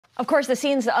Of course, the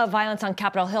scenes of violence on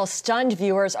Capitol Hill stunned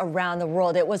viewers around the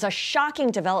world. It was a shocking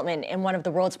development in one of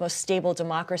the world's most stable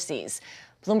democracies.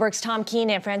 Bloomberg's Tom Keene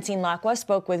and Francine Lacqua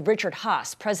spoke with Richard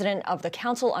Haass, president of the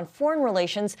Council on Foreign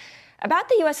Relations, about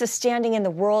the U.S.'s standing in the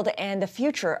world and the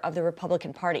future of the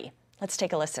Republican Party. Let's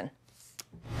take a listen.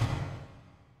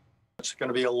 It's going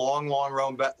to be a long, long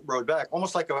road back,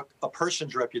 almost like a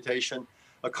person's reputation.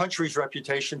 A country's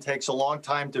reputation takes a long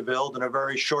time to build and a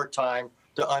very short time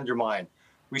to undermine.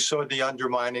 We saw the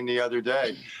undermining the other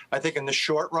day. I think in the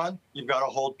short run, you've got to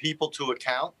hold people to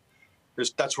account.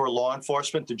 That's where law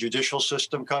enforcement, the judicial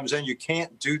system comes in. You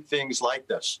can't do things like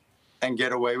this and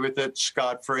get away with it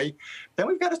scot-free. Then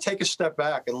we've got to take a step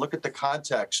back and look at the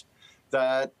context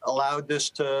that allowed this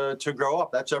to grow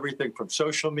up. That's everything from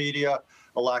social media,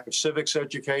 a lack of civics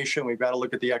education. We've got to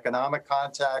look at the economic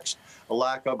context, a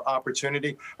lack of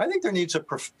opportunity. I think there needs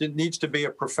to be a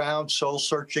profound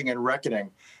soul-searching and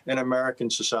reckoning in American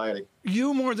society.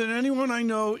 You, more than anyone I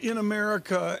know in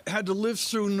America, had to live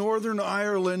through Northern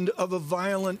Ireland of a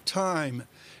violent time.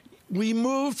 We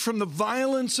moved from the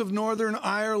violence of Northern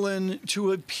Ireland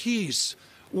to a peace.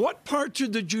 What part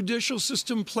did the judicial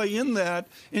system play in that?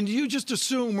 And do you just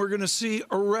assume we're going to see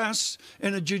arrests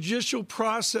and a judicial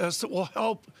process that will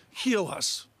help heal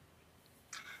us?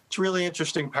 It's a really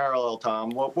interesting parallel,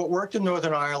 Tom. What worked in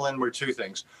Northern Ireland were two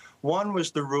things. One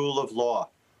was the rule of law.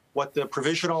 What the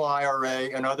provisional IRA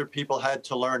and other people had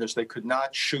to learn is they could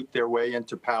not shoot their way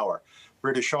into power.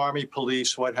 British Army,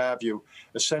 police, what have you,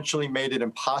 essentially made it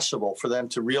impossible for them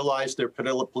to realize their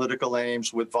political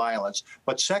aims with violence.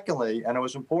 But secondly, and it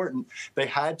was important, they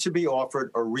had to be offered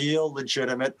a real,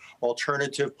 legitimate,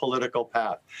 alternative political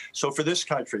path. So for this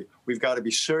country, we've got to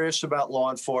be serious about law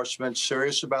enforcement,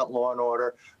 serious about law and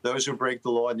order. Those who break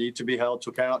the law need to be held to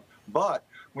account. But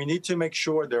we need to make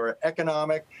sure there are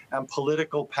economic and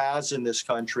political paths in this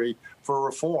country for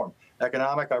reform.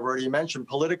 Economic, I've already mentioned.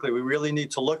 Politically, we really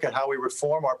need to look at how we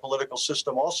reform our political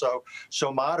system also,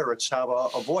 so moderates have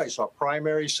a voice. Our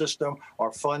primary system,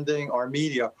 our funding, our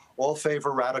media, all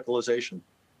favor radicalization.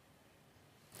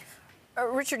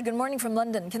 Richard, good morning from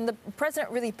London. Can the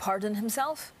president really pardon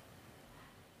himself?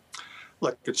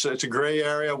 Look, it's a gray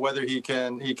area whether he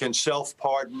can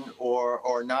self-pardon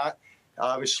or not.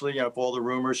 Obviously, if all the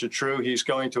rumors are true, he's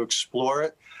going to explore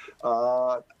it.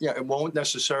 It won't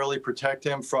necessarily protect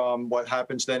him from what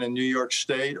happens then in New York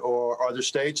State or other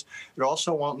states. It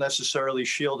also won't necessarily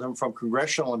shield him from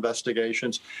congressional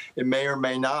investigations. It may or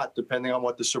may not, depending on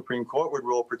what the Supreme Court would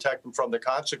rule, protect him from the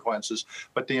consequences.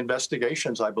 But the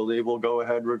investigations, I believe, will go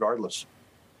ahead regardless.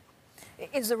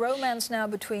 Is the romance now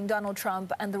between Donald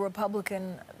Trump and the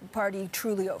Republican Party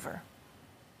truly over?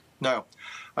 No.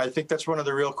 I think that's one of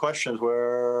the real questions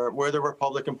where the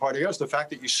Republican Party goes. The fact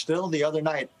that you still, the other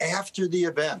night, after the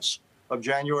events of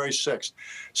January 6th,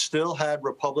 still had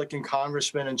Republican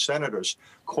congressmen and senators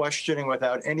questioning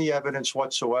without any evidence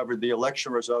whatsoever the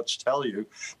election results tell you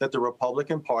that the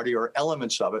Republican Party, or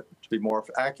elements of it, to be more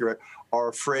accurate, are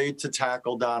afraid to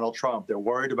tackle Donald Trump. They're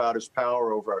worried about his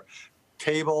power over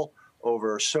cable,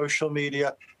 over social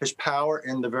media, his power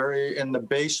in the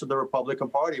base of the Republican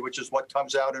Party, which is what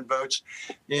comes out in votes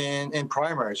in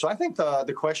primaries. So I think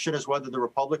the question is whether the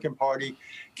Republican Party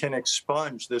can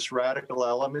expunge this radical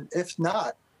element. If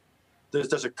not,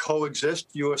 does it coexist?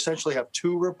 You essentially have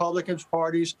two Republican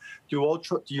parties. Do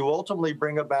you ultimately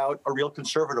bring about a real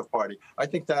conservative party? I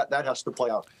think that has to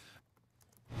play out.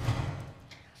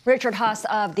 Richard Haass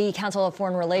of the Council of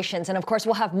Foreign Relations. And of course,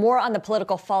 we'll have more on the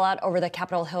political fallout over the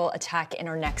Capitol Hill attack in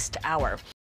our next hour.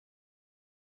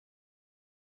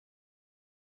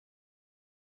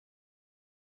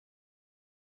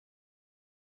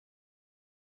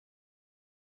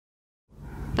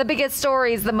 The biggest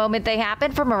stories the moment they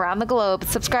happen from around the globe.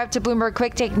 Subscribe to Bloomberg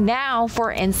Quick Take now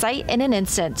for insight in an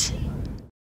instant.